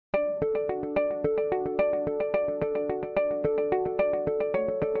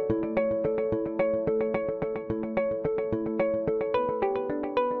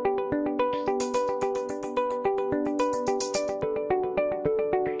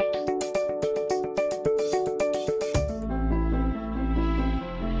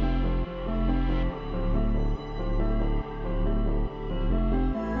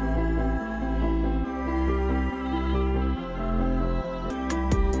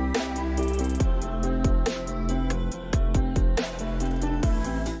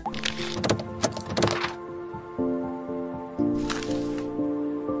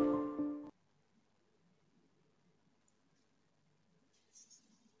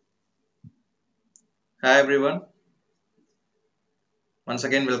Hi everyone. Once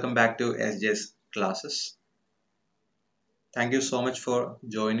again, welcome back to SJ's classes. Thank you so much for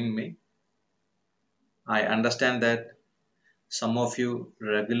joining me. I understand that some of you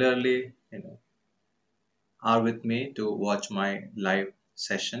regularly, are with me to watch my live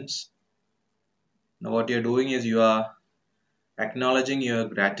sessions. Now, what you're doing is you are acknowledging your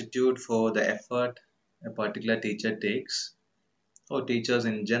gratitude for the effort a particular teacher takes, or teachers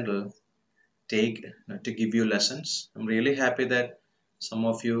in general take to give you lessons. I'm really happy that some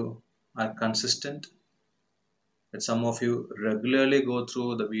of you are consistent, that some of you regularly go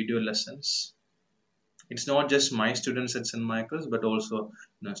through the video lessons. It's not just my students at St. Michael's, but also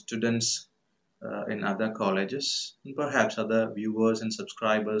students in other colleges, and perhaps other viewers and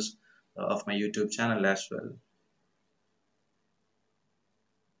subscribers of my YouTube channel as well.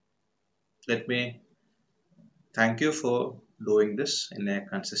 Let me thank you for doing this in a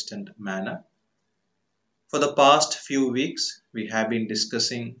consistent manner. For the past few weeks, we have been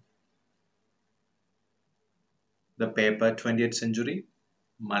discussing the paper 20th Century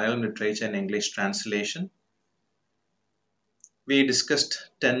Malayalam Literature and English Translation. We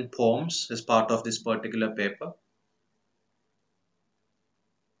discussed 10 poems as part of this particular paper.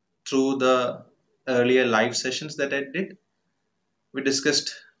 Through the earlier live sessions that I did, we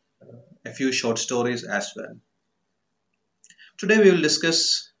discussed a few short stories as well. Today we will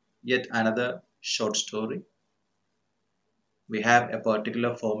discuss yet another short story. We have a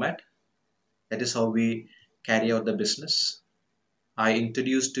particular format. That is how we carry out the business. I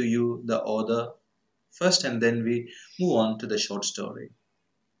introduce to you the author first and then we move on to the short story.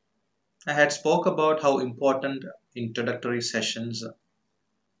 I had spoke about how important introductory sessions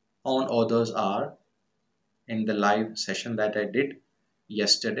on authors are in the live session that I did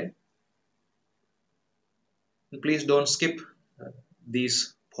yesterday. And please don't skip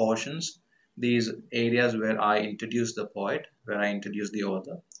these portions, these areas where I introduce the poet, where I introduce the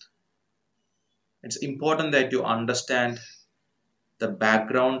author. It's important that you understand the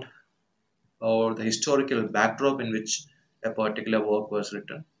background or the historical backdrop in which a particular work was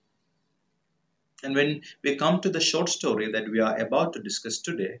written. And when we come to the short story that we are about to discuss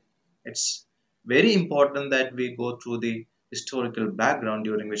today, it's very important that we go through the historical background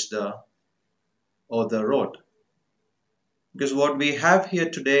during which the author wrote. Because what we have here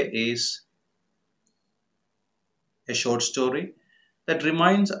today is a short story that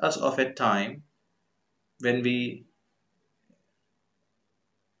reminds us of a time when we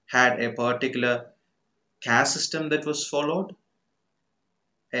had a particular caste system that was followed,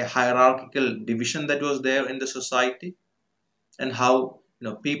 a hierarchical division that was there in the society, and how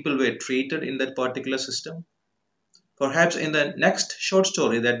people were treated in that particular system. Perhaps in the next short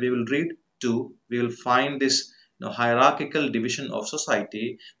story that we will read to, we will find this hierarchical division of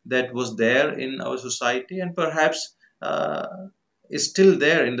society that was there in our society, and perhaps is still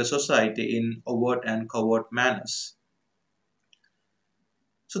there in the society in overt and covert manners.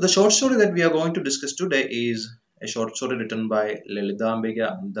 So the short story that we are going to discuss today is a short story written by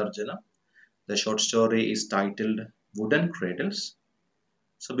Lalithambika Antharjanam. The short story is titled Wooden Cradles.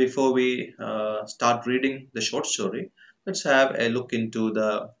 So before we start reading the short story, let's have a look into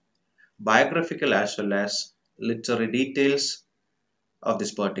the biographical as well as literary details of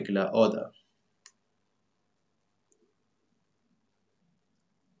this particular author.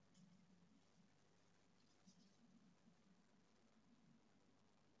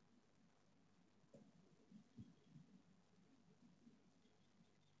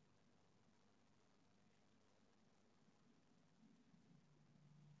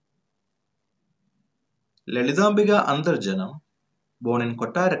 Lalithambika Antharjanam, born in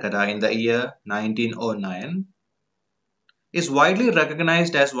Kottarakara in the year 1909, is widely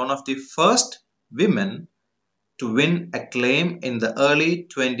recognized as one of the first women to win acclaim in the early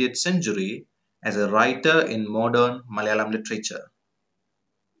 20th century as a writer in modern Malayalam literature.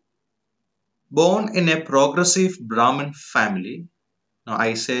 Born in a progressive Brahmin family, now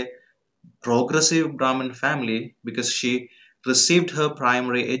I say progressive Brahmin family because she received her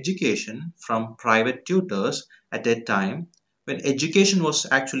primary education from private tutors at a time when education was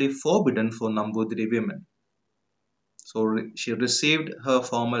actually forbidden for Nambudiri women. So she received her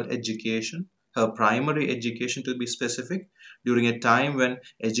formal education, her primary education to be specific, during a time when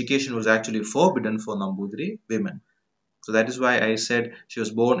education was actually forbidden for Nambudiri women. So that is why I said she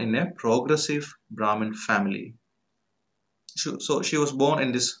was born in a progressive Brahmin family. So she was born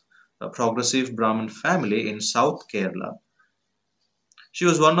in this progressive Brahmin family in South Kerala. She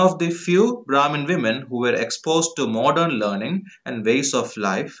was one of the few Brahmin women who were exposed to modern learning and ways of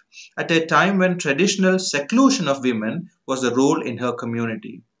life at a time when traditional seclusion of women was the rule in her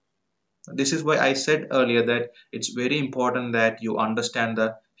community. This is why I said earlier that it's very important that you understand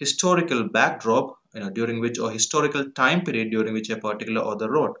the historical backdrop, during which, or historical time period during which a particular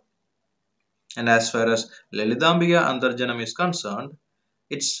author wrote. And as far as Lalithambika Antharjanam is concerned,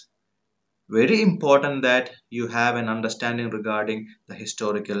 it's very important that you have an understanding regarding the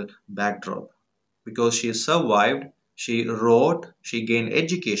historical backdrop, because she survived, she wrote, she gained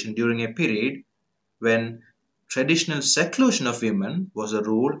education during a period when traditional seclusion of women was a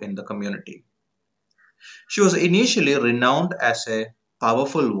rule in the community. She was initially renowned as a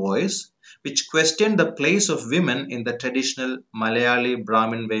powerful voice which questioned the place of women in the traditional Malayali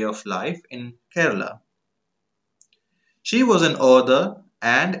Brahmin way of life in Kerala. She was an author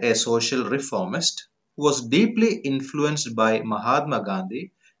and a social reformist who was deeply influenced by Mahatma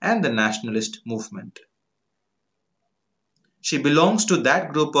Gandhi and the nationalist movement. She belongs to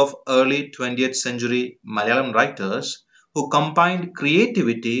that group of early 20th century Malayalam writers who combined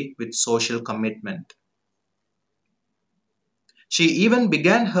creativity with social commitment. She even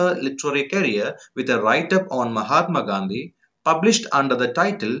began her literary career with a write up on Mahatma Gandhi published under the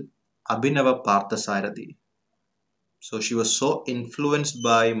title Abhinava Parthasarathi. So she was so influenced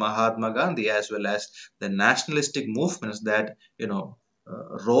by Mahatma Gandhi as well as the nationalistic movements that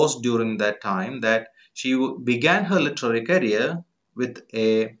rose during that time, that she began her literary career with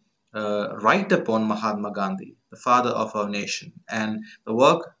a write up on Mahatma Gandhi, the father of our nation, and the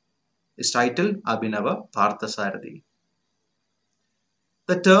work is titled Abhinava Parthasarathi.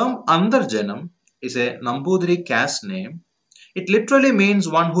 The term Antharjanam is a Nambudiri caste name. It literally means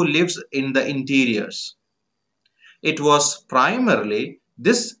one who lives in the interiors. It was primarily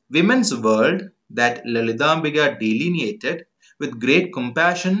this women's world that Lalithambika delineated with great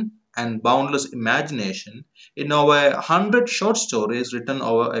compassion and boundless imagination in over 100 short stories written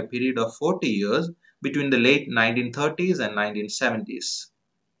over a period of 40 years between the late 1930s and 1970s.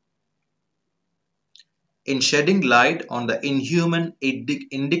 In shedding light on the inhuman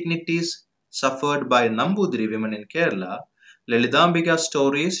indignities suffered by Nambudiri women in Kerala, Lalithambika's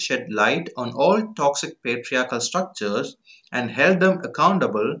stories shed light on all toxic patriarchal structures and held them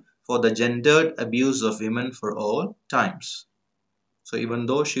accountable for the gendered abuse of women for all times. So, even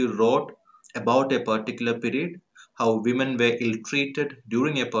though she wrote about a particular period, how women were ill treated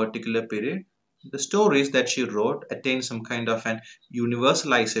during a particular period, the stories that she wrote attain some kind of an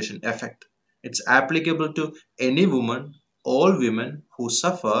universalization effect. It's applicable to any woman, all women who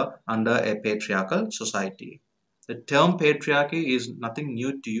suffer under a patriarchal society. The term patriarchy is nothing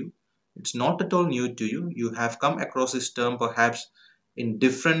new to you. It's not at all new to you. You have come across this term perhaps in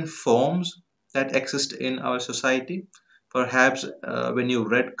different forms that exist in our society. Perhaps when you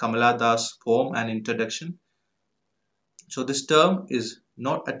read Kamala Das' poem and introduction. So this term is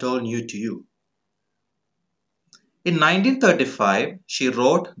not at all new to you. In 1935, she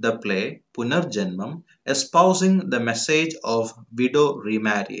wrote the play Punarjanmam, espousing the message of widow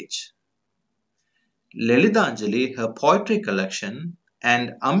remarriage. Lalithanjali, her poetry collection,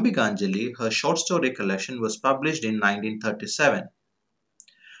 and Ambikanjali, her short story collection, was published in 1937.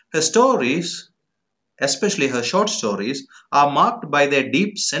 Her stories, especially her short stories, are marked by their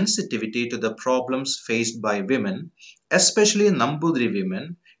deep sensitivity to the problems faced by women, especially Nambudiri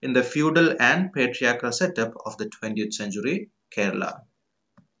women, in the feudal and patriarchal setup of the 20th century Kerala.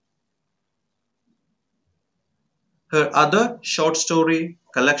 Her other short story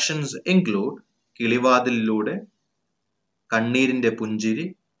collections include കിളിവാതിലിലൂടെ, കണ്ണീരിന്റെ പുഞ്ചിരി,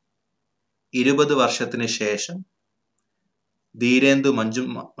 20 വർഷത്തിന് ശേഷം, ധീരേന്ദു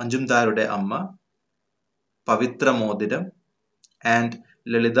മഞ്ജുംദാരുടെ അമ്മ, പവിത്രമോതിരം, and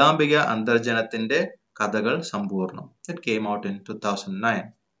Lalithambika അന്തർജനത്തിന്റെ കഥകൾ സമ്പൂർണം. It came out in 2009.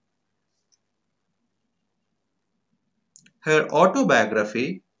 Her autobiography,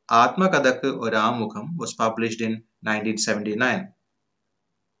 ആത്മകഥക്ക് ഒരാമുഖം, was published in 1979.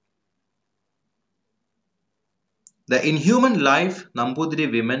 The inhuman life Nambudiri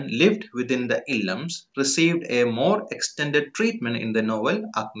women lived within the illams received a more extended treatment in the novel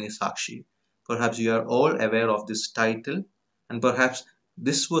Agni Sakshi. Perhaps you are all aware of this title, and perhaps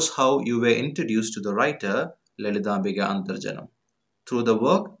this was how you were introduced to the writer Lalithambika Antharjanam, through the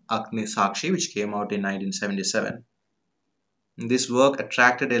work Agni Sakshi, which came out in 1977. This work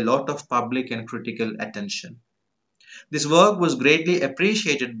attracted a lot of public and critical attention. This work was greatly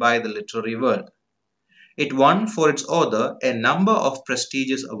appreciated by the literary world. It won for its author a number of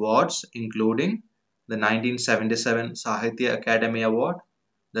prestigious awards, including the 1977 Sahitya Academy Award,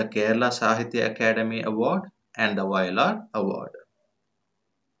 the Kerala Sahitya Academy Award, and the Vailar Award.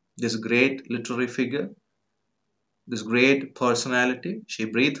 This great literary figure, this great personality, she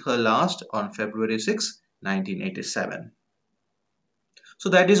breathed her last on February 6, 1987. So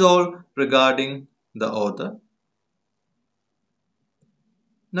that is all regarding the author.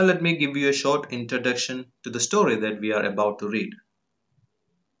 Now let me give you a short introduction to the story that we are about to read.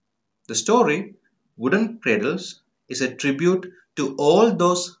 The story, Wooden Cradles, is a tribute to all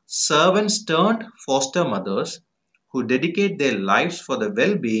those servants turned foster mothers who dedicate their lives for the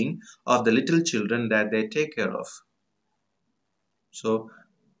well being of the little children that they take care of. So,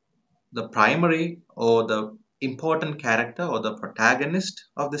 the primary or the important character or the protagonist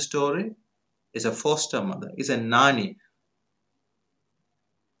of the story is a foster mother, is a nani.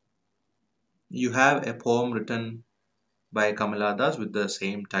 You have a poem written by Kamala Das with the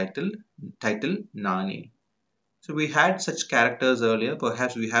same title Nani. So we had such characters earlier.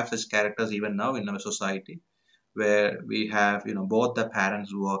 Perhaps we have such characters even now in our society, where we have both the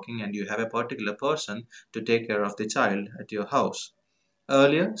parents working and you have a particular person to take care of the child at your house.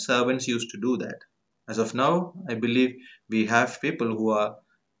 Earlier, servants used to do that. As of now, I believe we have people who are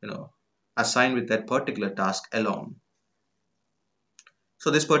you know assigned with that particular task alone. So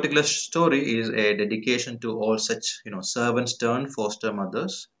this particular story is a dedication to all such servants turned foster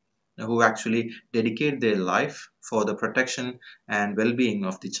mothers who actually dedicate their life for the protection and well-being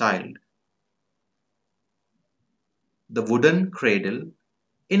of the child. The wooden cradle,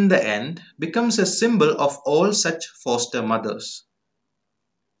 in the end, becomes a symbol of all such foster mothers.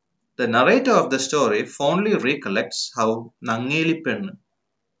 The narrator of the story fondly recollects how Nangelipennu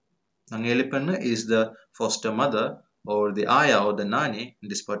is the foster mother or the ayah or the nani in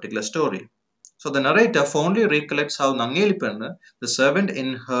this particular story. So the narrator fondly recollects how Nangelipennu, the servant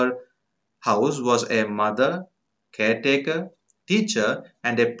in her house, was a mother, caretaker, teacher,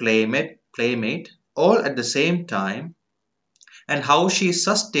 and a playmate all at the same time, and how she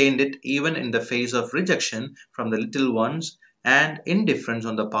sustained it even in the face of rejection from the little ones and indifference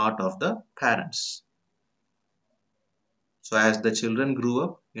on the part of the parents. So as the children grew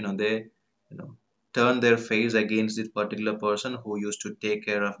up, they turned their face against this particular person who used to take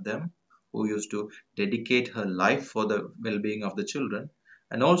care of them, who used to dedicate her life for the well-being of the children.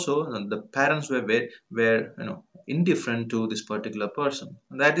 And also the parents were indifferent to this particular person.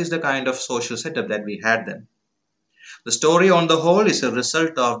 And that is the kind of social setup that we had then. The story on the whole is a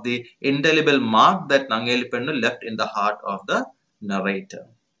result of the indelible mark that Nangelipennu left in the heart of the narrator.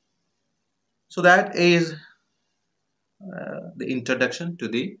 So that is the introduction to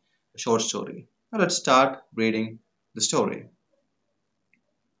the short story. Now let's start reading the story.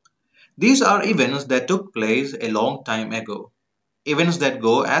 These are events that took place a long time ago. Events that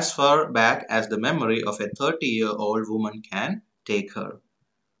go as far back as the memory of a 30-year-old woman can take her.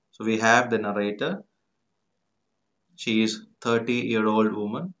 So we have the narrator. She is 30-year-old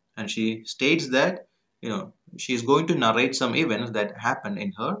woman and she states that she is going to narrate some events that happened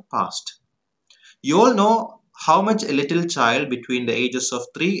in her past. You all know how much a little child between the ages of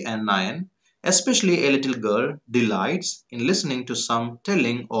 3 and 9, especially a little girl, delights in listening to someone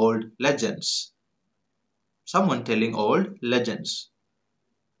telling old legends.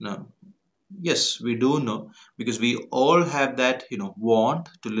 No, yes, we do know because we all have that want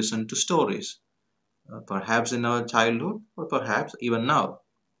to listen to stories, perhaps in our childhood or perhaps even now.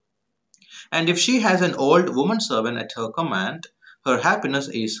 And if she has an old woman servant at her command, her happiness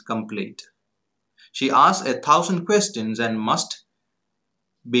is complete. She asks 1,000 questions and must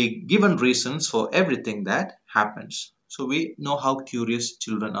be given reasons for everything that happens. So we know how curious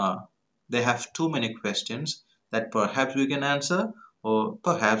children are. They have too many questions that perhaps we can answer or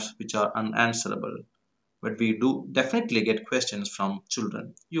perhaps which are unanswerable. But we do definitely get questions from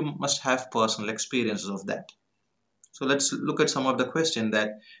children. You must have personal experiences of that. So let's look at some of the questions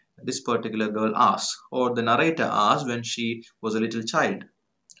that this particular girl asks or the narrator asked when she was a little child.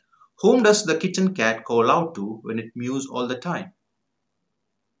 Whom does the kitchen cat call out to when it mews all the time?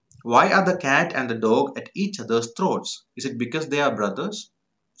 Why are the cat and the dog at each other's throats? Is it because they are brothers?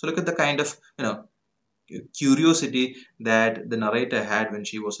 So look at the kind of curiosity that the narrator had when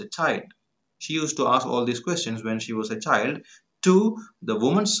she was a child. She used to ask all these questions when she was a child to the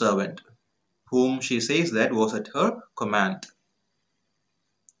woman servant, whom she says that was at her command.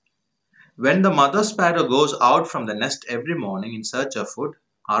 When the mother sparrow goes out from the nest every morning in search of food,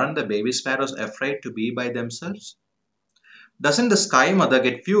 aren't the baby sparrows afraid to be by themselves? Doesn't the sky mother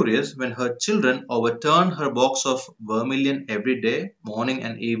get furious when her children overturn her box of vermilion every day, morning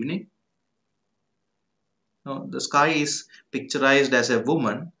and evening? No, the sky is picturized as a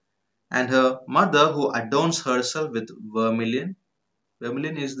woman and her mother who adorns herself with vermilion.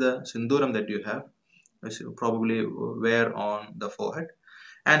 Vermilion is the sinduram that you have, which you probably wear on the forehead.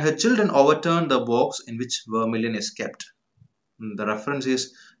 And her children overturn the box in which vermilion is kept. The reference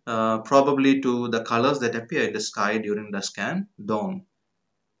is probably to the colors that appear in the sky during dusk and dawn.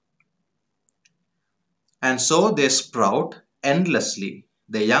 And so they sprout endlessly,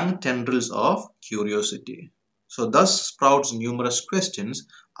 the young tendrils of curiosity. So thus sprouts numerous questions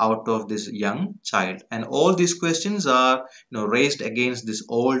out of this young child. And all these questions are raised against this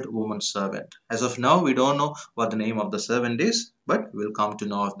old woman servant. As of now, we don't know what the name of the servant is, but we'll come to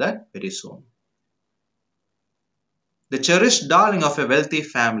know of that very soon. The cherished darling of a wealthy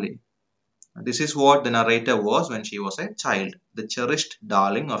family. This is what the narrator was when she was a child, the cherished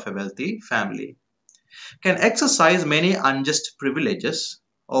darling of a wealthy family. Can exercise many unjust privileges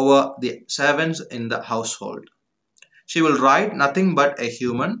over the servants in the household. She will ride nothing but a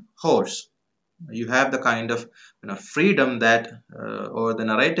human horse. You have the kind of freedom that, or the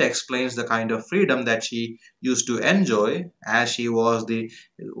narrator explains the kind of freedom that she used to enjoy as she was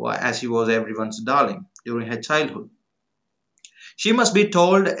everyone's darling during her childhood. She must be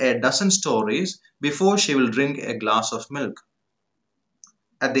told a dozen stories before she will drink a glass of milk.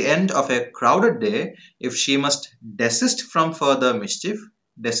 At the end of a crowded day, if she must desist from further mischief,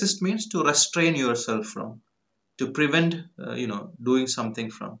 desist means to restrain yourself from, to prevent, doing something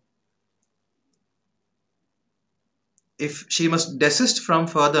from. If she must desist from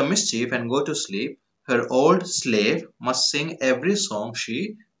further mischief and go to sleep, her old slave must sing every song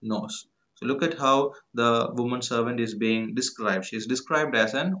she knows. So look at how the woman servant is being described. She is described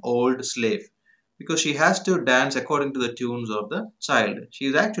as an old slave because she has to dance according to the tunes of the child. She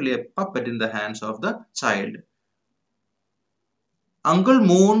is actually a puppet in the hands of the child. Uncle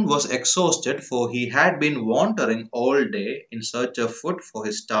Moon was exhausted, for he had been wandering all day in search of food for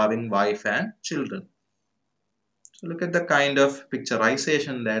his starving wife and children. So look at the kind of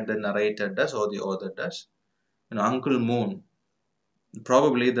picturization that the narrator does or the author does. Uncle Moon.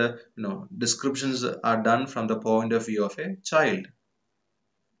 Probably the descriptions are done from the point of view of a child.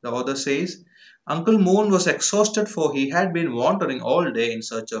 The author says, Uncle Moon was exhausted, for he had been wandering all day in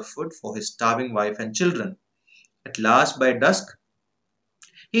search of food for his starving wife and children. At last, by dusk,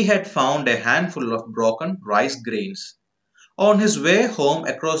 he had found a handful of broken rice grains. On his way home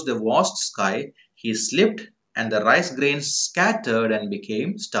across the vast sky, he slipped, and the rice grains scattered and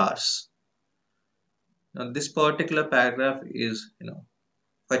became stars. Now, this particular paragraph is,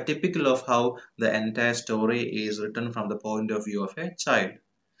 quite typical of how the entire story is written from the point of view of a child.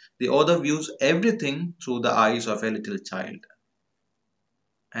 The author views everything through the eyes of a little child.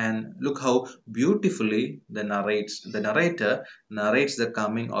 And look how beautifully the narrator narrates the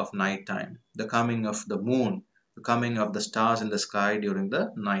coming of nighttime, the coming of the moon, the coming of the stars in the sky during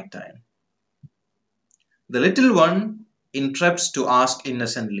the nighttime. The little one interrupts to ask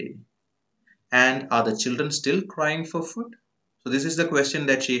innocently, and are the children still crying for food? So this is the question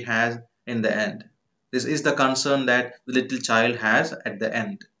that she has in the end. This is the concern that the little child has at the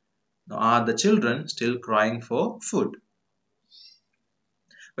end. Now, are the children still crying for food?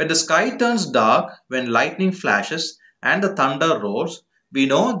 When the sky turns dark, when lightning flashes and the thunder roars, we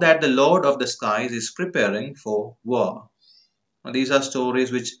know that the Lord of the skies is preparing for war. Now, these are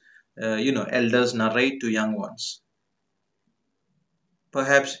stories which elders narrate to young ones.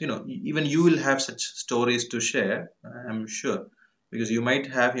 Perhaps even you will have such stories to share. I'm sure, because you might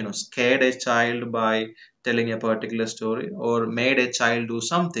have scared a child by telling a particular story, or made a child do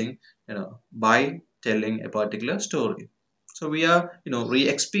something by telling a particular story. So we are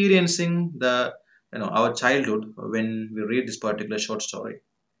re-experiencing the our childhood when we read this particular short story.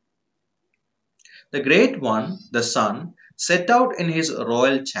 The great one, the sun, set out in his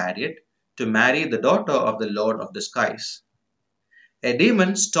royal chariot to marry the daughter of the Lord of the skies. A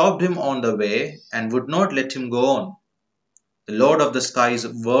demon stopped him on the way and would not let him go on. The Lord of the skies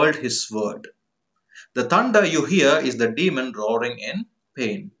whirled his sword. The thunder you hear is the demon roaring in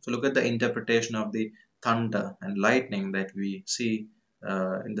pain. So look at the interpretation of the thunder and lightning that we see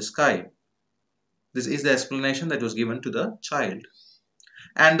in the sky. This is the explanation that was given to the child.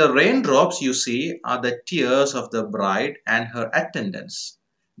 And the raindrops you see are the tears of the bride and her attendants,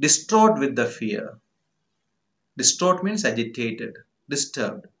 distraught with the fear. Distraught means agitated,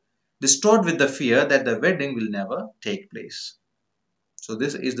 disturbed, distraught with the fear that the wedding will never take place. So,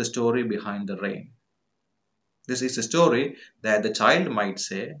 this is the story behind the rain. This is the story that the child might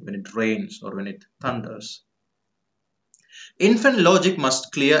say when it rains or when it thunders. Infant logic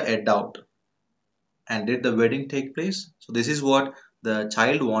must clear a doubt. And did the wedding take place? So, this is what the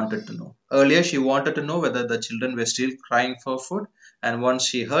child wanted to know. Earlier, she wanted to know whether the children were still crying for food. And once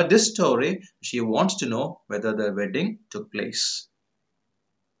she heard this story, she wants to know whether the wedding took place.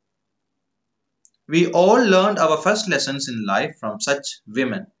 We all learned our first lessons in life from such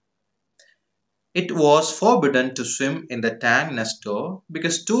women. It was forbidden to swim in the Tang Nestor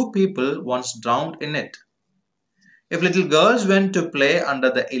because two people once drowned in it. If little girls went to play under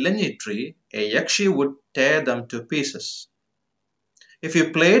the Ilanyi tree, a Yakshi would tear them to pieces. If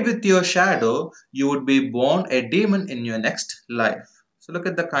you played with your shadow, you would be born a demon in your next life. So look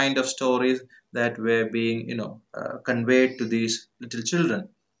at the kind of stories that were being, conveyed to these little children.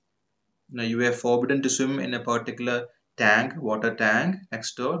 Now you were forbidden to swim in a particular tank, water tank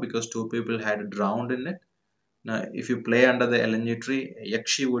next door because two people had drowned in it. Now, if you play under the Eleni tree, a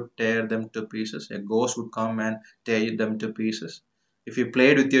Yakshi would tear them to pieces. A ghost would come and tear them to pieces. If you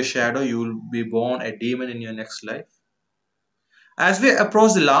played with your shadow, you will be born a demon in your next life. As we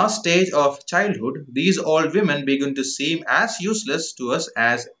approach the last stage of childhood, these old women begin to seem as useless to us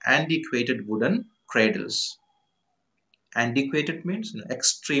as antiquated wooden cradles. Antiquated means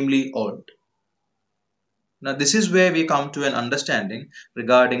extremely old. Now, this is where we come to an understanding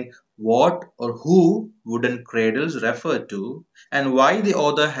regarding what or who wooden cradles refer to and why the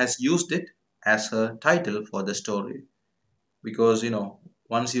author has used it as her title for the story. Because,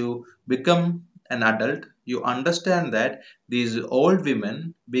 once you become an adult, you understand that these old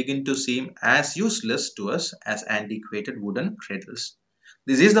women begin to seem as useless to us as antiquated wooden cradles.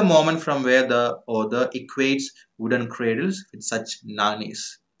 This is the moment from where the author equates wooden cradles with such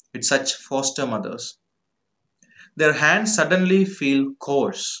nannies, with such foster mothers. Their hands suddenly feel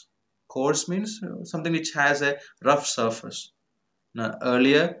coarse. Coarse means something which has a rough surface. Now,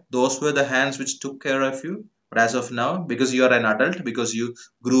 earlier, those were the hands which took care of you. But as of now, because you are an adult, because you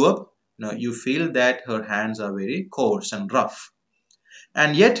grew up, you feel that her hands are very coarse and rough.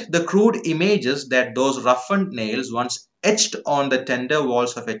 And yet, the crude images that those roughened nails once etched on the tender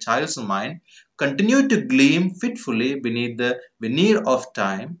walls of a child's mind continue to gleam fitfully beneath the veneer of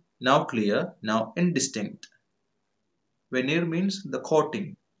time, now clear, now indistinct. Veneer means the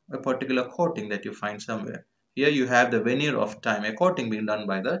coating, a particular coating that you find somewhere. Here you have the veneer of time, a coating being done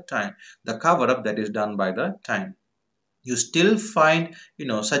by the time, the cover up that is done by the time. You still find,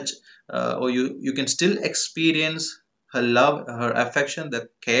 such, or you can still experience her love, her affection, the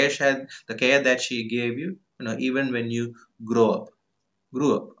care that she gave you, even when you grew up.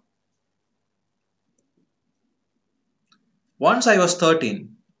 Once I was 13,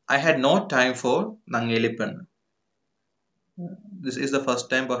 I had no time for Nangelipennu. This is the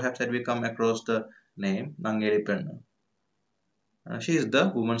first time perhaps that we come across the name Nangelipennu. She is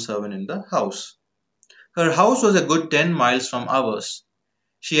the woman servant in the house. Her house was a good 10 miles from ours.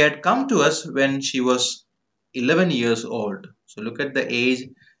 She had come to us when she was 11 years old. So look at the age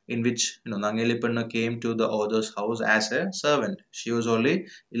in which Nangelipennu came to the author's house as a servant. She was only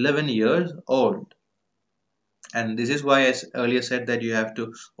 11 years old. And this is why I earlier said that you have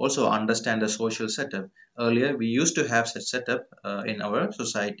to also understand the social setup. Earlier we used to have such setup in our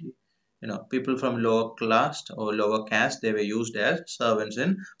society. People from lower class or lower caste, they were used as servants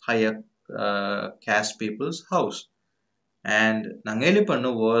in higher caste people's house. And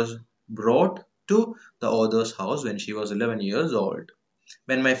Nangelipannu was brought to the author's house when she was 11 years old.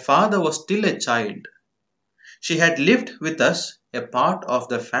 When my father was still a child, she had lived with us, a part of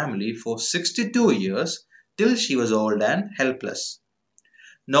the family, for 62 years till she was old and helpless.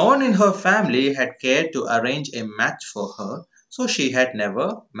 No one in her family had cared to arrange a match for her, so she had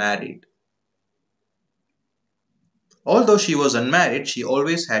never married. Although she was unmarried, she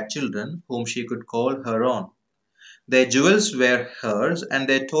always had children whom she could call her own. Their jewels were hers and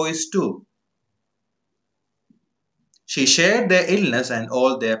their toys too. She shared their illness and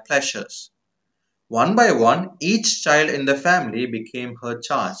all their pleasures. One by one, each child in the family became her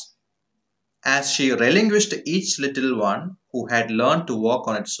charge. As she relinquished each little one who had learned to walk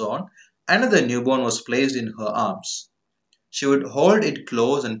on its own, another newborn was placed in her arms. She would hold it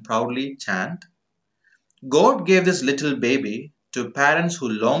close and proudly chant, God gave this little baby to parents who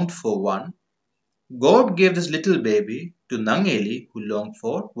longed for one. God gave this little baby to Nangeli who longed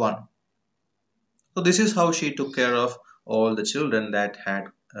for one. So this is how she took care of all the children that had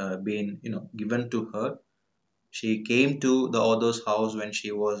been, given to her. She came to the author's house when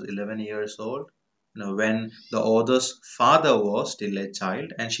she was 11 years old, when the author's father was still a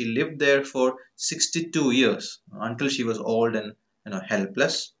child, and she lived there for 62 years until she was old and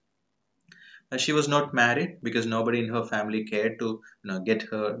helpless. She was not married because nobody in her family cared to get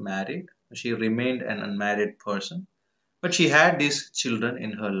her married. She remained an unmarried person, but she had these children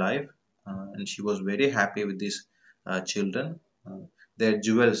in her life, and she was very happy with these children. Their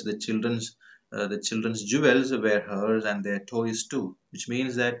jewels, the children's jewels were hers, and their toys too. Which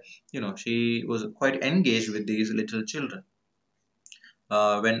means that she was quite engaged with these little children.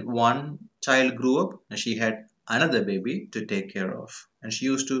 When one child grew up, she had another baby to take care of, and she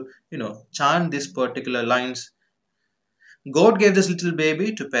used to chant these particular lines. God gave this little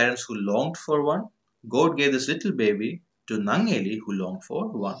baby to parents who longed for one. God gave this little baby to Nangeli who longed for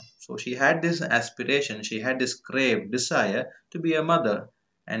one. So she had this aspiration, she had this crave, desire to be a mother,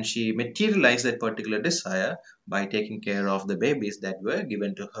 and she materialized that particular desire by taking care of the babies that were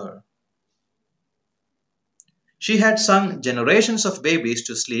given to her. She had sung generations of babies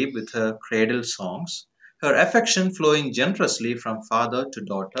to sleep with her cradle songs, her affection flowing generously from father to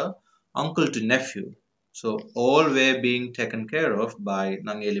daughter, uncle to nephew. So all were being taken care of by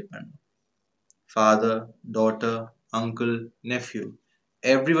Nangelipennu. Father, daughter, uncle, nephew.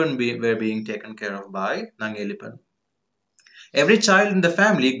 Everyone were being taken care of by Nangelipennu. Every child in the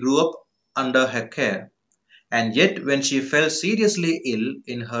family grew up under her care. And yet, when she fell seriously ill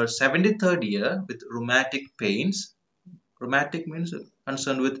in her 73rd year with rheumatic pains, rheumatic means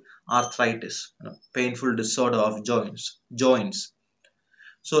concerned with arthritis, painful disorder of joints.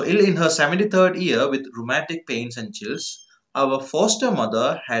 So ill in her 73rd year with rheumatic pains and chills, our foster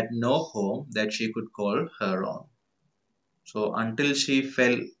mother had no home that she could call her own. So until she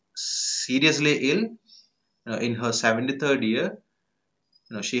fell seriously ill, in her 73rd year,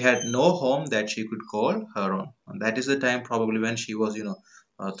 she had no home that she could call her own. And that is the time probably when she was,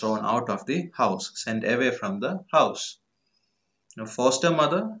 thrown out of the house, sent away from the house. Foster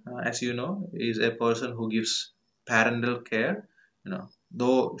mother, as you know, is a person who gives parental care,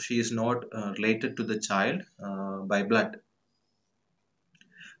 though she is not related to the child by blood.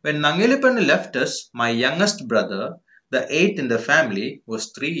 When Nangelipennu left us, my youngest brother, the eighth in the family,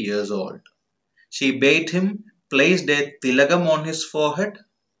 was 3 years old. She bade him place a tilagam on his forehead.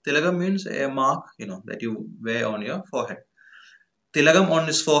 Tilagam means a mark, that you wear on your forehead. Tilagam on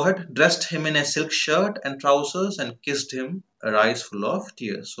his forehead, dressed him in a silk shirt and trousers, and kissed him, her eyes full of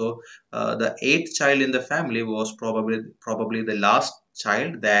tears. So, the eighth child in the family was probably the last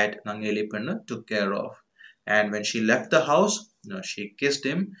child that Nangelipennu took care of. And when she left the house, she kissed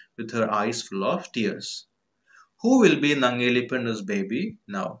him with her eyes full of tears. Who will be Nangelipennu's baby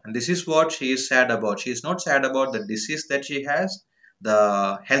now? And this is what she is sad about. She is not sad about the disease that she has,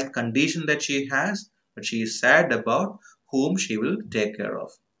 the health condition that she has, but she is sad about whom she will take care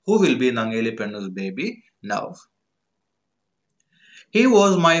of. Who will be Nangelipennu's baby now? He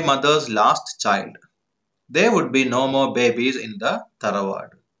was my mother's last child. There would be no more babies in the Tarawad.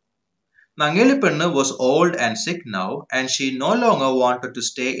 Nangelipennu was old and sick now, and she no longer wanted to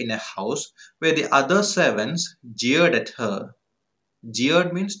stay in a house where the other servants jeered at her.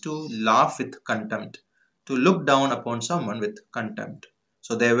 Jeered means to laugh with contempt, to look down upon someone with contempt.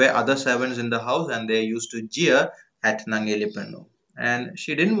 So there were other servants in the house and they used to jeer at Nangelipennu. And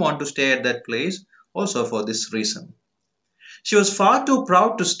she didn't want to stay at that place also for this reason. She was far too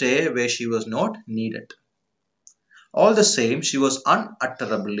proud to stay where she was not needed. All the same, she was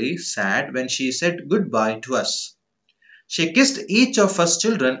unutterably sad when she said goodbye to us. She kissed each of us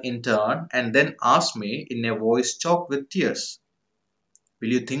children in turn and then asked me in a voice choked with tears,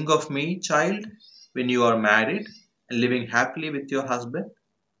 will you think of me, child, when you are married and living happily with your husband?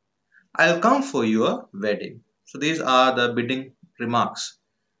 I'll come for your wedding. So these are the bidding remarks.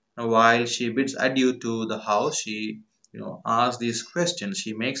 Now, while she bids adieu to the house, she asks these questions.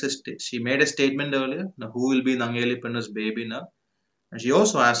 She made a statement earlier. Now, who will be Nangelipennu's baby now? And she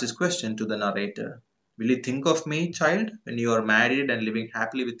also asks this question to the narrator. Will you think of me, child, when you are married and living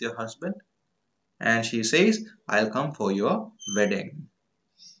happily with your husband? And she says, I'll come for your wedding.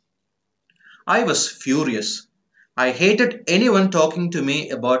 I was furious. I hated anyone talking to me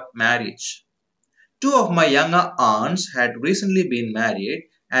about marriage. Two of my younger aunts had recently been married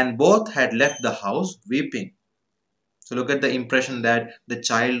and both had left the house weeping. So look at the impression that the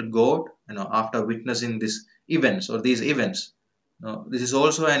child got, after witnessing these events. This is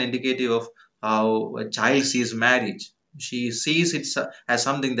also an indicative of how a child sees marriage. She sees it as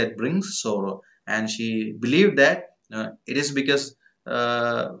something that brings sorrow, and she believed that it is because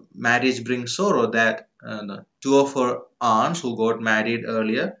marriage brings sorrow that the two of her aunts who got married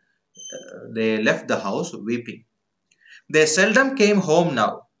earlier, they left the house weeping. They seldom came home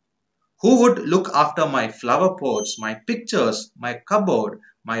now. Who would look after my flower pots, my pictures, my cupboard,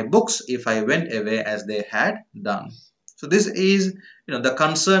 my books if I went away as they had done? So this is the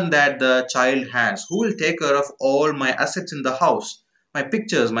concern that the child has. Who will take care of all my assets in the house? My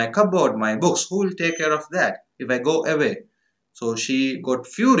pictures, my cupboard, my books. Who will take care of that if I go away? So she got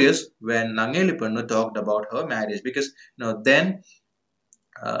furious when Nangelipennu talked about her marriage because then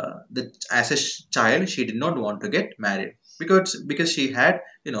as a child she did not want to get married because she had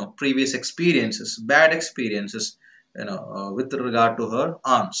previous experiences, bad experiences, with regard to her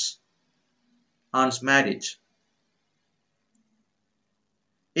aunt's marriage.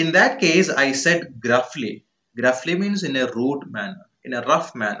 In that case, I said gruffly. Gruffly means in a rude manner, in a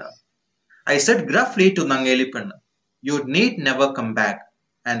rough manner. I said gruffly to Nangelipennu, "You need never come back,"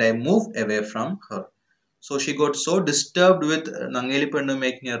 and I moved away from her. So she got so disturbed with Nangelipennu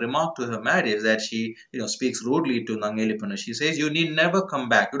making a remark to her marriage that she, speaks rudely to Nangelipennu. She says, "You need never come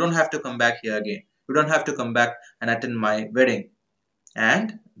back. You don't have to come back here again. You don't have to come back and attend my wedding."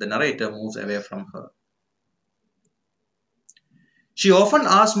 And the narrator moves away from her. She often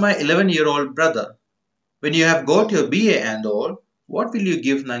asked my 11-year-old brother, "When you have got your BA and all, what will you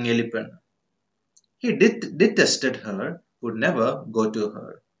give Nangelipennu?" He detested her, would never go to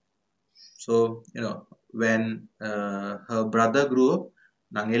her. So, when her brother grew up,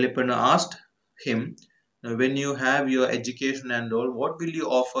 Nangelipennu asked him, "When you have your education and all, what will you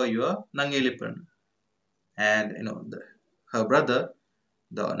offer your Nangelipennu?" And, her brother,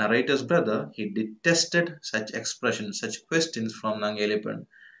 the narrator's brother, he detested such expressions, such questions from Nangelipennu.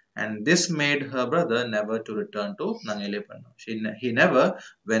 And this made her brother never to return to Nangelipennu. He never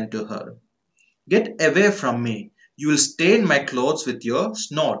went to her. "Get away from me. You will stain my clothes with your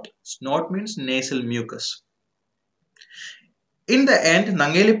snot." Snot means nasal mucus. In the end,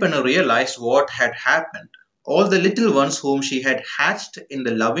 Nangelipennu realized what had happened. All the little ones whom she had hatched in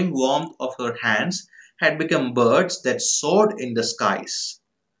the loving warmth of her hands had become birds that soared in the skies.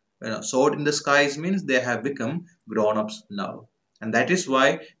 Soared in the skies means they have become grown-ups now. And that is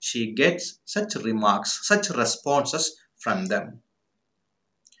why she gets such remarks, such responses from them.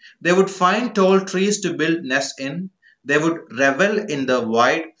 They would find tall trees to build nests in. They would revel in the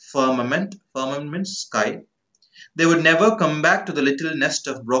wide firmament sky. They would never come back to the little nest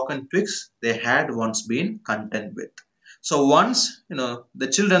of broken twigs they had once been content with. So once, the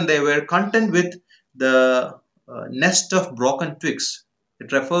children, they were content with the nest of broken twigs.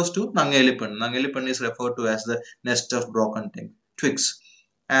 It refers to Nangelipennu. Nangelipennu is referred to as the nest of broken twigs.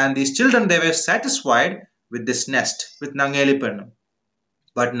 And these children, they were satisfied with this nest, with Nangelipennu.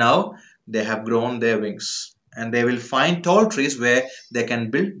 But now they have grown their wings and they will find tall trees where they can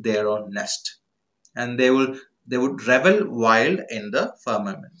build their own nest. And they would revel wild in the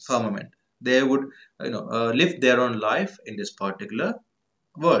firmament. They would live their own life in this particular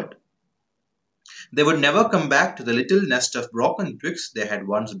world. They would never come back to the little nest of broken twigs they had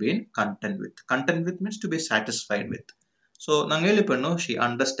once been content with. Content with means to be satisfied with. So Nangelipennu, she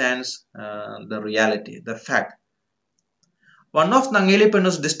understands the reality, the fact. One of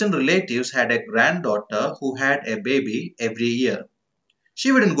Nangelipennu's distant relatives had a granddaughter who had a baby every year.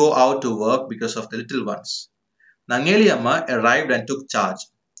 She wouldn't go out to work because of the little ones. Nangeliamma arrived and took charge.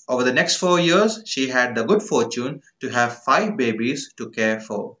 Over the next 4 years, she had the good fortune to have 5 babies to care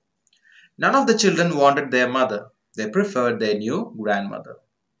for. None of the children wanted their mother. They preferred their new grandmother.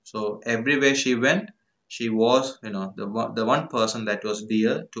 So everywhere she went, she was, the one person that was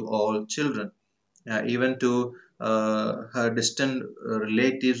dear to all children, even to her distant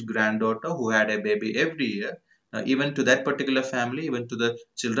relative's granddaughter who had a baby every year, even to that particular family, even to the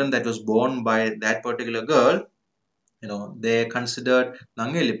children that was born by that particular girl, they considered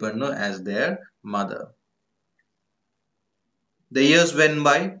Nangelipennu as their mother. The years went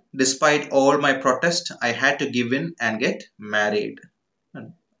by. Despite all my protest, I had to give in and get married.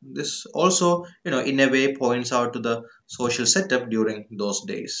 And this also, in a way points out to the social setup during those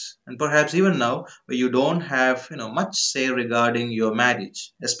days. And perhaps even now, where you don't have, much say regarding your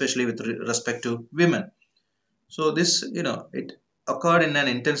marriage, especially with respect to women. So this, it occurred in an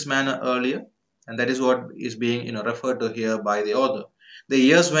intense manner earlier, and that is what is being, referred to here by the author. The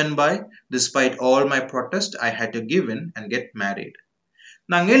years went by. Despite all my protest, I had to give in and get married.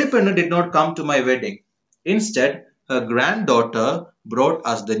 Nangelipennu did not come to my wedding. Instead, her granddaughter brought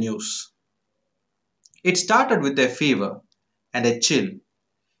us the news. It started with a fever and a chill.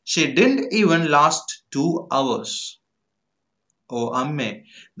 She didn't even last 2 hours. Oh, Amme,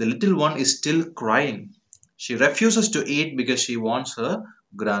 the little one is still crying. She refuses to eat because she wants her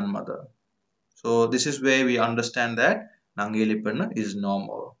grandmother. So this is where we understand that Nangelipennu is no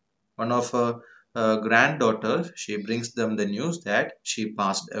more. One of her granddaughters, she brings them the news that she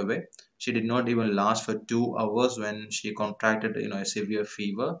passed away. She did not even last for 2 hours when she contracted, a severe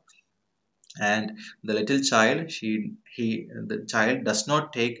fever. And the little child, the child does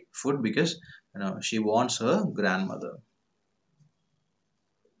not take food because she wants her grandmother.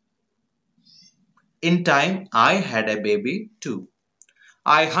 In time, I had a baby too.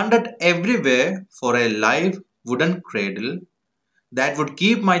 I hunted everywhere for a live wooden cradle that would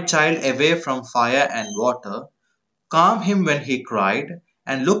keep my child away from fire and water, calm him when he cried,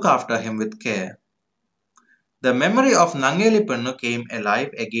 and look after him with care. The memory of Nangelipennu came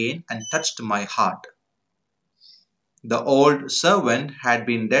alive again and touched my heart. The old servant had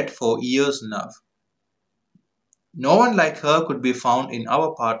been dead for years now. No one like her could be found in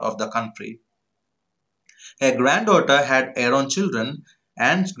our part of the country. Her granddaughter had her own children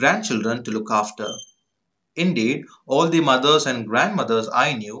and grandchildren to look after. Indeed, all the mothers and grandmothers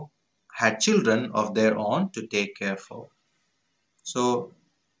I knew had children of their own to take care for. So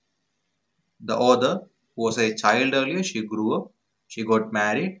the author was a child earlier, she grew up, she got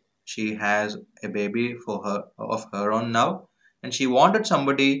married, she has a baby for her of her own now, and she wanted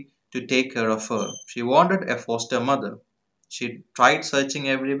somebody to take care of her. She wanted a foster mother. She tried searching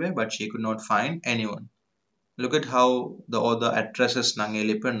everywhere, but she could not find anyone. Look at how the author addresses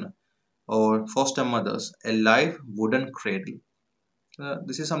Nangelipennu or foster mothers, a live wooden cradle.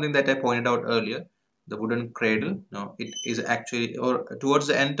 This is something that I pointed out earlier. The wooden cradle, no, it is actually, or towards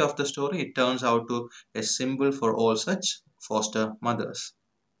the end of the story, it turns out to a symbol for all such foster mothers.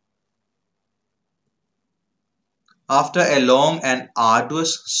 After a long and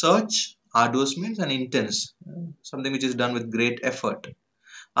arduous search, arduous means an intense, something which is done with great effort.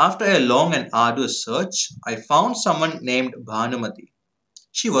 After a long and arduous search, I found someone named Bhanumati.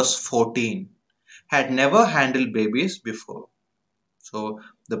 She was 14, had never handled babies before. So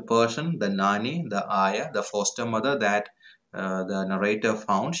the person, the nani, the ayah, the foster mother that the narrator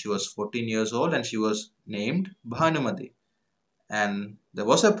found, she was 14 years old and she was named Bhanumati. And there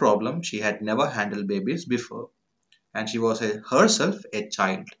was a problem. She had never handled babies before, and she was herself a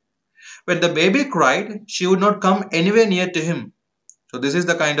child. When the baby cried, she would not come anywhere near to him. So this is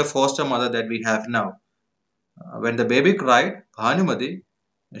the kind of foster mother that we have now. When the baby cried, Bhanumati,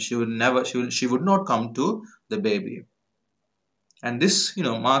 she would not come to the baby. And this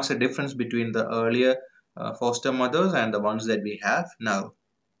marks a difference between the earlier foster mothers and the ones that we have now.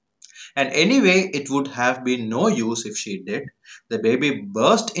 And anyway, it would have been no use if she did. The baby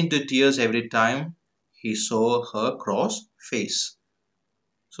burst into tears every time he saw her cross face.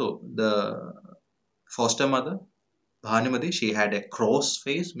 So the foster mother Bhanumati, she had a cross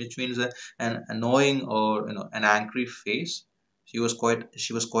face, which means an annoying or an angry face. She was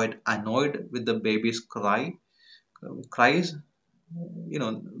quite annoyed with the baby's cries.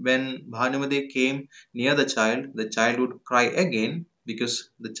 When Bhanumati came near the child would cry again because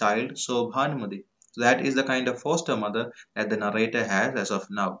the child saw Bhanumati. So that is the kind of foster mother that the narrator has as of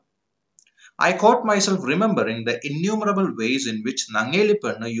now. I caught myself remembering the innumerable ways in which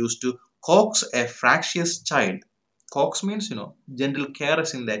Nangelipennu used to coax a fractious child. Coax means, gentle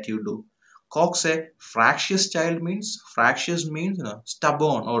caressing that you do. Coax a fractious child means, fractious means,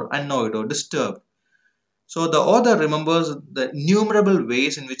 stubborn or annoyed or disturbed. So the author remembers the innumerable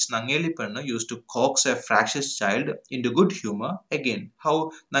ways in which Nangelipennu used to coax a fractious child into good humor. Again,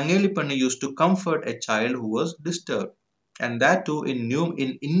 how Nangelipennu used to comfort a child who was disturbed, and that too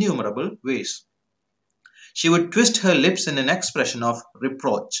in innumerable ways. She would twist her lips in an expression of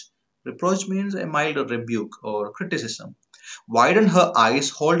reproach. Reproach means a mild rebuke or criticism. Widen her eyes,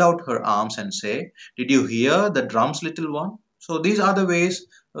 hold out her arms, and say, "Did you hear the drums, little one?" So these are the ways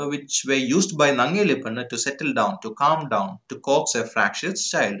which were used by Nangelipanna to settle down, to calm down, to coax a fractious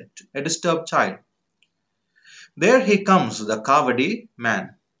child, a disturbed child. There he comes, the Kavadi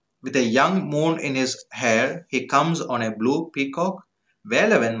man. With a young moon in his hair, he comes on a blue peacock.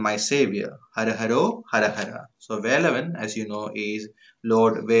 Velavan, my savior. Hara Haro, Hara Hara. So Velavan, as you know, is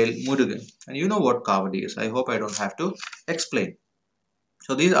Lord Vel Murugan. And you know what Kavadi is. I hope I don't have to explain.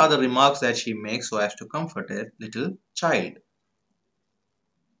 So these are the remarks that she makes so as to comfort a little child.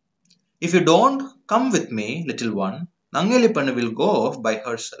 If you don't come with me, little one, Nangelipannu will go off by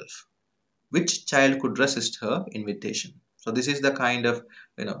herself. Which child could resist her invitation? So this is the kind of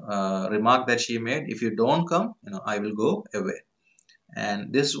remark that she made. If you don't come, I will go away.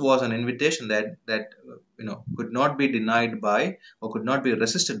 And this was an invitation that could not be denied by or could not be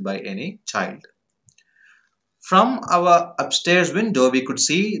resisted by any child. From our upstairs window, we could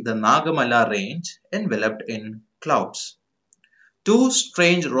see the Nagamala range enveloped in clouds. Two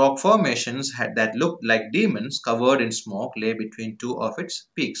strange rock formations that looked like demons covered in smoke lay between two of its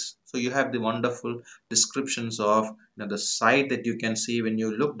peaks. So you have the wonderful descriptions of the sight that you can see when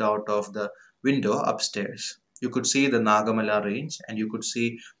you looked out of the window upstairs. You could see the Nagamala range and you could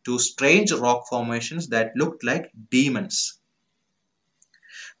see two strange rock formations that looked like demons.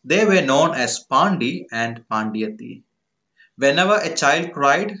 They were known as Pandi and Pandyati. Whenever a child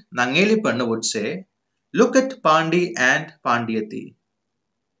cried, Nangelipannu would say, "Look at Pandi and Pandyati."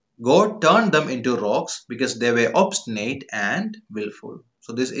 God turned them into rocks because they were obstinate and willful.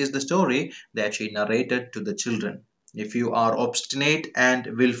 So, this is the story that she narrated to the children. If you are obstinate and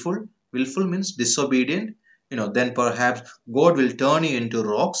willful, willful means disobedient, then perhaps God will turn you into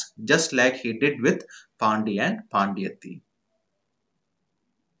rocks just like He did with Pandi and Pandyati.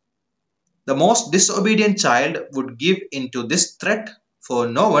 The most disobedient child would give into this threat, for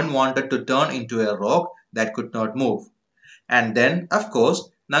no one wanted to turn into a rock that could not move. And then, of course,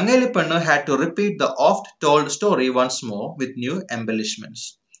 Nangelipennu had to repeat the oft told story once more with new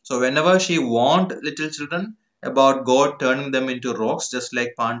embellishments. So, whenever she warned little children about God turning them into rocks just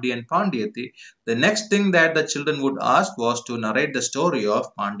like Pandi and Pandiyati, the next thing that the children would ask was to narrate the story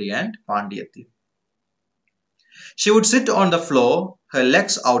of Pandi and Pandiyati. She would sit on the floor, her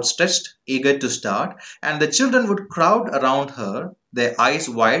legs outstretched, eager to start, and the children would crowd around her, their eyes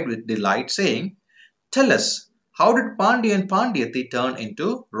wide with delight, saying, "Tell us, how did Pandi and Pandiyati turn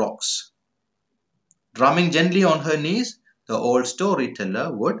into rocks?" Drumming gently on her knees, the old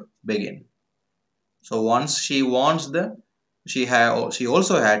storyteller would begin. So once she warns them, she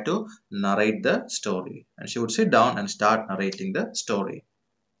also had to narrate the story. And she would sit down and start narrating the story.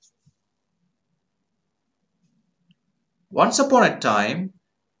 Once upon a time,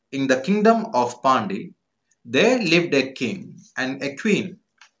 in the kingdom of Pandi, there lived a king and a queen.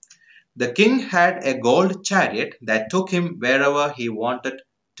 The king had a gold chariot that took him wherever he wanted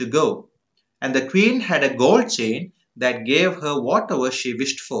to go, and the queen had a gold chain that gave her whatever she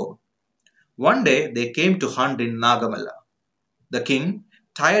wished for. One day they came to hunt in Nagamala. The king,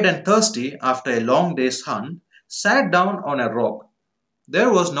 tired and thirsty after a long day's hunt, sat down on a rock.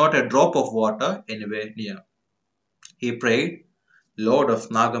 There was not a drop of water anywhere near. He prayed, "Lord of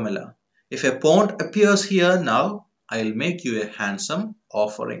Nagamala, if a pond appears here now, I'll make you a handsome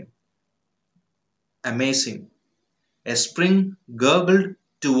offering." Amazing! A spring gurgled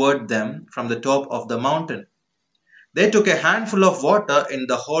toward them from the top of the mountain. They took a handful of water in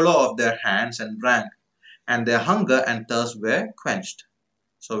the hollow of their hands and drank, and their hunger and thirst were quenched.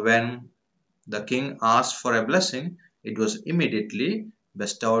 So when the king asked for a blessing, it was immediately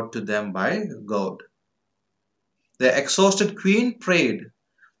bestowed to them by God. The exhausted queen prayed,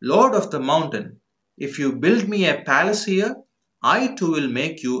 "Lord of the mountain, if you build me a palace here, I too will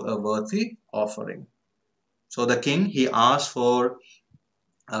make you a worthy offering." So the king he asked for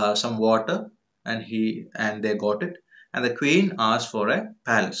some water, and they got it. And the queen asked for a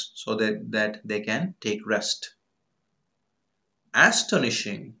palace so that they can take rest.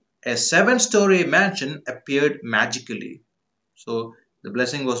 Astonishing! A seven-story mansion appeared magically. So the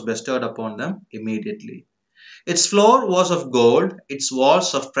blessing was bestowed upon them immediately. Its floor was of gold, its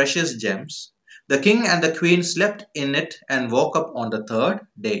walls of precious gems. The king and the queen slept in it and woke up on the third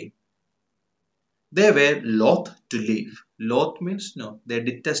day. They were loath to leave. Loath means no, they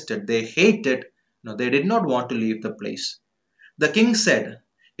detested, they hated, no, they did not want to leave the place. The king said,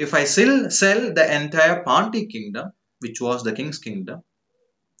 "If I sell the entire Panti kingdom, which was the king's kingdom,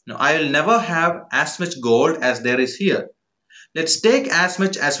 no, I will never have as much gold as there is here. Let's take as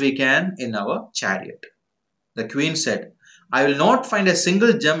much as we can in our chariot." The queen said, "I will not find a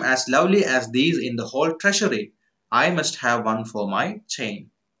single gem as lovely as these in the whole treasury. I must have one for my chain."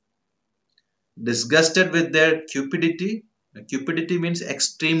 Disgusted with their cupidity, cupidity means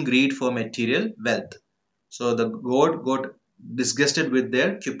extreme greed for material wealth. So the god got disgusted with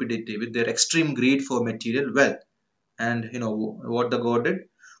their cupidity, with their extreme greed for material wealth. And you know what the god did?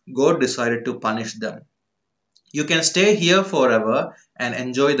 God decided to punish them. "You can stay here forever and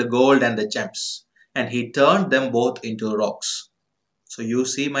enjoy the gold and the gems." And he turned them both into rocks. So you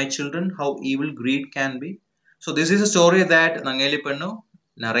see, my children, how evil greed can be. So this is a story that Nangelipennu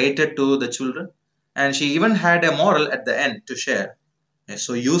narrated to the children, and she even had a moral at the end to share.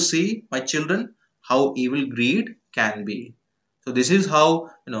 So you see, my children, how evil greed can be. So this is how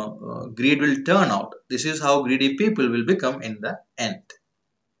greed will turn out. This is how greedy people will become in the end.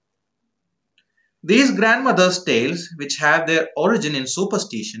 These grandmothers' tales, which have their origin in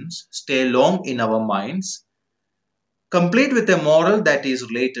superstitions, stay long in our minds, complete with a moral that is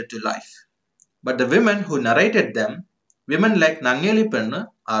related to life. But the women who narrated them, women like Nangelipennu,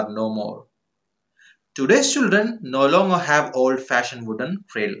 are no more. Today's children no longer have old-fashioned wooden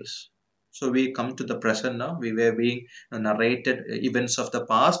cradles. So we come to the present now. We were being narrated events of the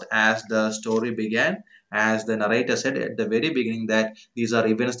past as the story began, as the narrator said at the very beginning that these are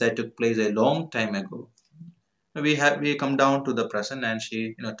events that took place a long time ago. We come down to the present, and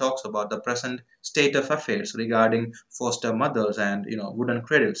she talks about the present state of affairs regarding foster mothers and wooden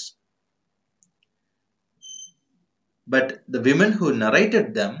cradles. But the women who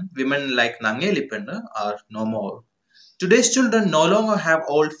narrated them, women like Nangelipennu, are no more. Today's children no longer have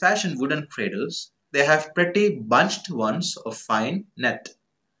old-fashioned wooden cradles. They have pretty bunched ones of fine net.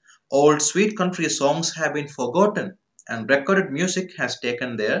 Old sweet country songs have been forgotten, and recorded music has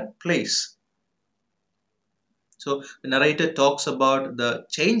taken their place. So the narrator talks about the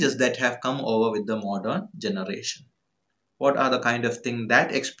changes that have come over with the modern generation. what are the kind of thing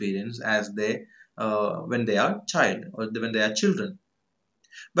that experience as they when they are child or when they are children.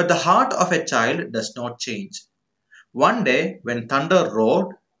 But the heart of a child does not change. One day when thunder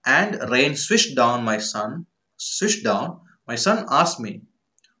roared and rain swished down, my son asked me,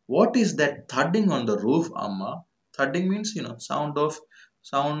 what is that thudding on the roof, Amma? Thudding means, sound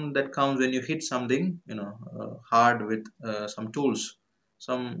that comes when you hit something, hard with some tools,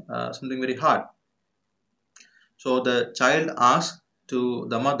 something very hard. So the child asks to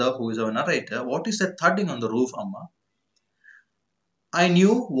the mother, who is our narrator, what is that thudding on the roof, Amma? I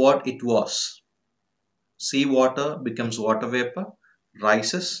knew what it was. Sea water becomes water vapor,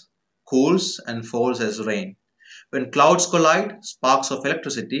 rises, cools, and falls as rain. When clouds collide, sparks of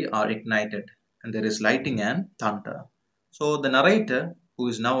electricity are ignited, and there is lightning and thunder. So the narrator, who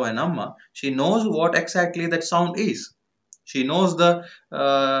is now an Amma, she knows what exactly that sound is. She knows the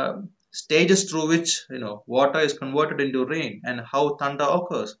stages through which water is converted into rain and how thunder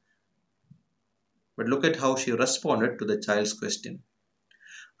occurs. But look at how she responded to the child's question.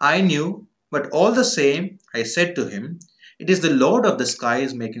 I knew, but all the same, I said to him, it is the Lord of the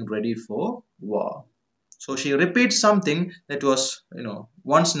skies making ready for war. So she repeats something that was,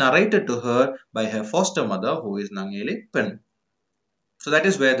 once narrated to her by her foster mother, who is Nangelipennu. So that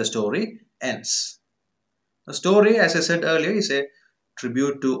is where the story ends. The story, as I said earlier, is a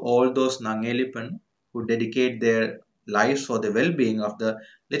tribute to all those Nangelipennu who dedicate their lives for the well-being of the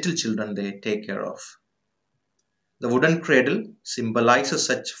little children they take care of. The wooden cradle symbolizes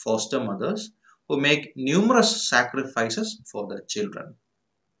such foster mothers who make numerous sacrifices for their children.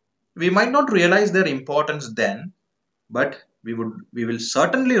 We might not realize their importance then, but we will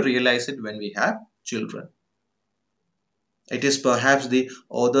certainly realize it when we have children. It is perhaps the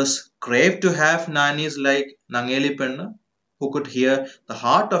author's crave to have nannies like Nangelipennu who could hear the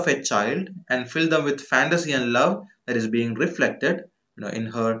heart of a child and fill them with fantasy and love that is being reflected in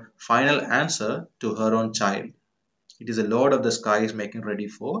her final answer to her own child. It is the Lord of the skies making ready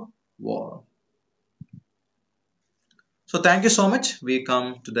for war. So thank you so much. We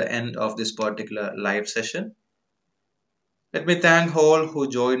come to the end of this particular live session. Let me thank all who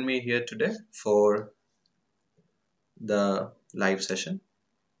joined me here today for the live session.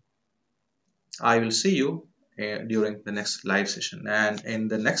 I will see you during the next live session. And in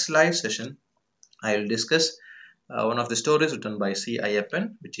the next live session, I will discuss one of the stories written by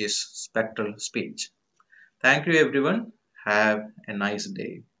sj'sclasses, which is spectral speech. Thank you, everyone. Have a nice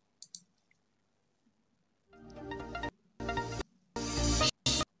day.